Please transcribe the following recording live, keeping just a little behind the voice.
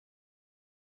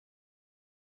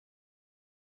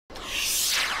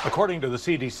According to the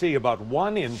CDC, about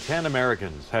 1 in 10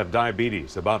 Americans have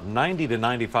diabetes. About 90 to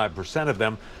 95% of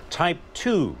them type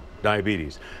 2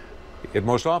 diabetes. It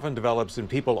most often develops in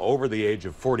people over the age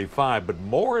of 45, but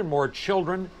more and more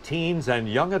children, teens,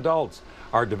 and young adults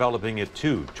are developing it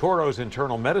too. Touro's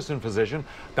internal medicine physician,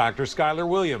 Dr. Schuyler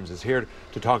Williams, is here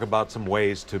to talk about some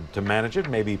ways to manage it,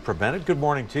 maybe prevent it. Good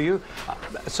morning to you.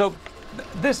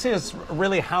 This is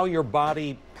really how your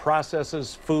body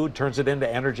processes food, turns it into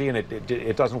energy, and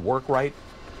it doesn't work right?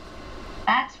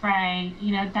 That's right.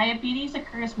 Diabetes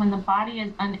occurs when the body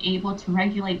is unable to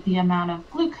regulate the amount of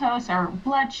glucose or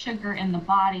blood sugar in the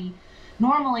body.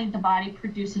 Normally, the body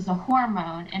produces a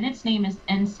hormone, and its name is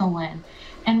insulin.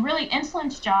 And really,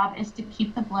 insulin's job is to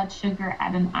keep the blood sugar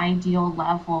at an ideal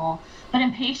level. But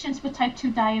in patients with type 2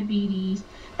 diabetes,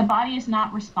 the body is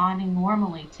not responding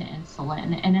normally to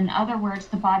insulin. And in other words,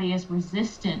 the body is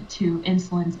resistant to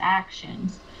insulin's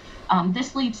actions.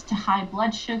 This leads to high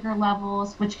blood sugar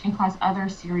levels, which can cause other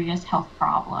serious health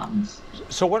problems.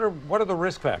 So what are the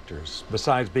risk factors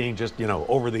besides being just,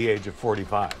 over the age of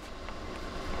 45?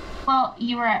 Well,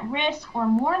 you are at risk or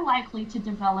more likely to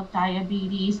develop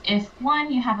diabetes if,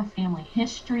 one, you have a family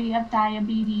history of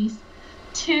diabetes,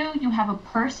 two, you have a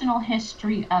personal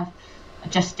history of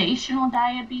gestational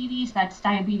diabetes, that's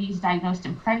diabetes diagnosed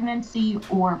in pregnancy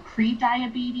or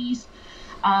pre-diabetes,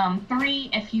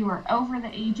 three, if you are over the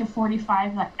age of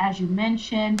 45, as you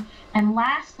mentioned, and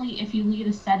lastly, if you lead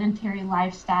a sedentary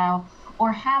lifestyle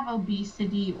or have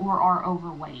obesity or are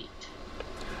overweight.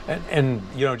 And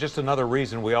just another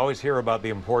reason, we always hear about the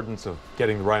importance of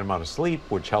getting the right amount of sleep,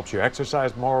 which helps you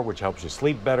exercise more, which helps you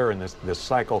sleep better in this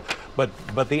cycle. But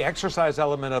the exercise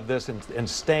element of this and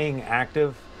staying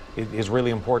active is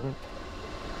really important.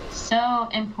 So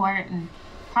important.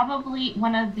 Probably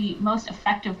one of the most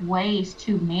effective ways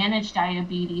to manage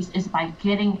diabetes is by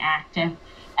getting active.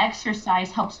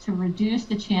 Exercise helps to reduce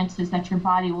the chances that your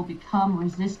body will become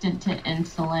resistant to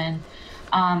insulin.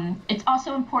 It's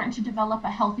also important to develop a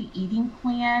healthy eating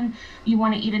plan. You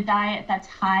want to eat a diet that's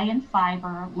high in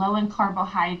fiber, low in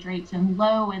carbohydrates, and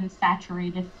low in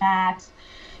saturated fats.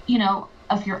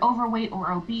 If you're overweight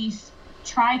or obese,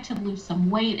 try to lose some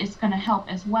weight. It's going to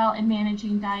help as well in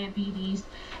managing diabetes.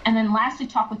 And then lastly,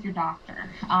 talk with your doctor.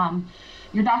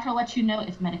 Your doctor will let you know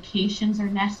if medications are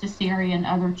necessary and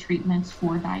other treatments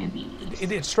for diabetes.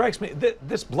 It strikes me,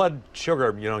 this blood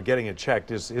sugar, getting it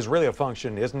checked is really a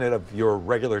function, isn't it, of your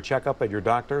regular checkup at your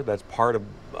doctor? That's part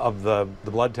of the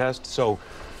blood test. So,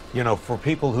 for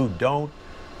people who don't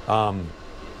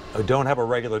have a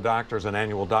regular doctor's an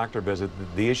annual doctor visit,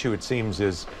 the issue, it seems,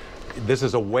 is this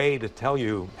is a way to tell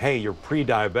you, hey, you're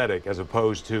pre-diabetic, as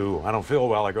opposed to, I don't feel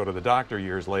well, I go to the doctor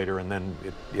years later, and then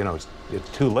it's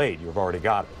too late, you've already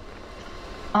got it.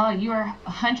 Oh, you are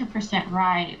 100%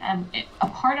 right. A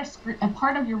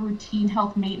part of your routine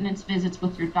health maintenance visits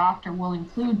with your doctor will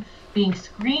include being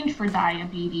screened for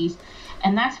diabetes,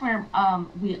 and that's where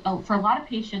for a lot of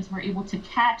patients, we're able to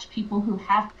catch people who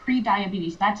have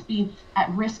pre-diabetes. That's being at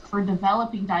risk for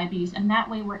developing diabetes, and that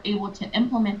way we're able to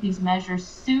implement these measures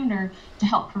sooner to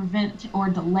help prevent or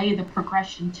delay the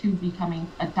progression to becoming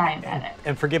a diabetic.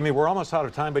 And forgive me, we're almost out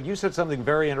of time, but you said something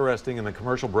very interesting in the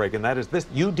commercial break, and that is this: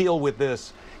 you deal with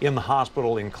this in the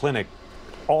hospital, in clinic,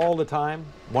 all the time?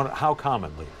 How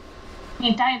commonly?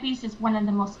 Diabetes is one of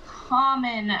the most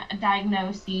common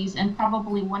diagnoses and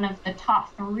probably one of the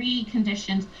top 3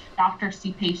 conditions doctors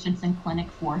see patients in clinic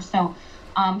for. So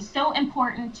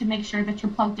important to make sure that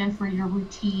you're plugged in for your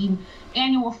routine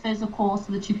annual physical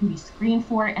so that you can be screened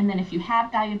for it. And then if you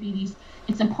have diabetes,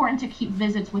 it's important to keep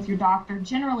visits with your doctor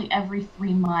generally every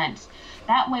 3 months.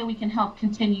 That way we can help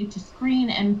continue to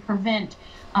screen and prevent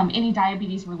any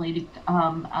diabetes-related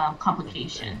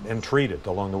complications. And treat it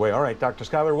along the way. All right, Dr.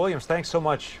 Schuyler Williams, thanks so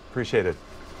much. Appreciate it.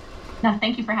 No,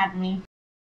 thank you for having me.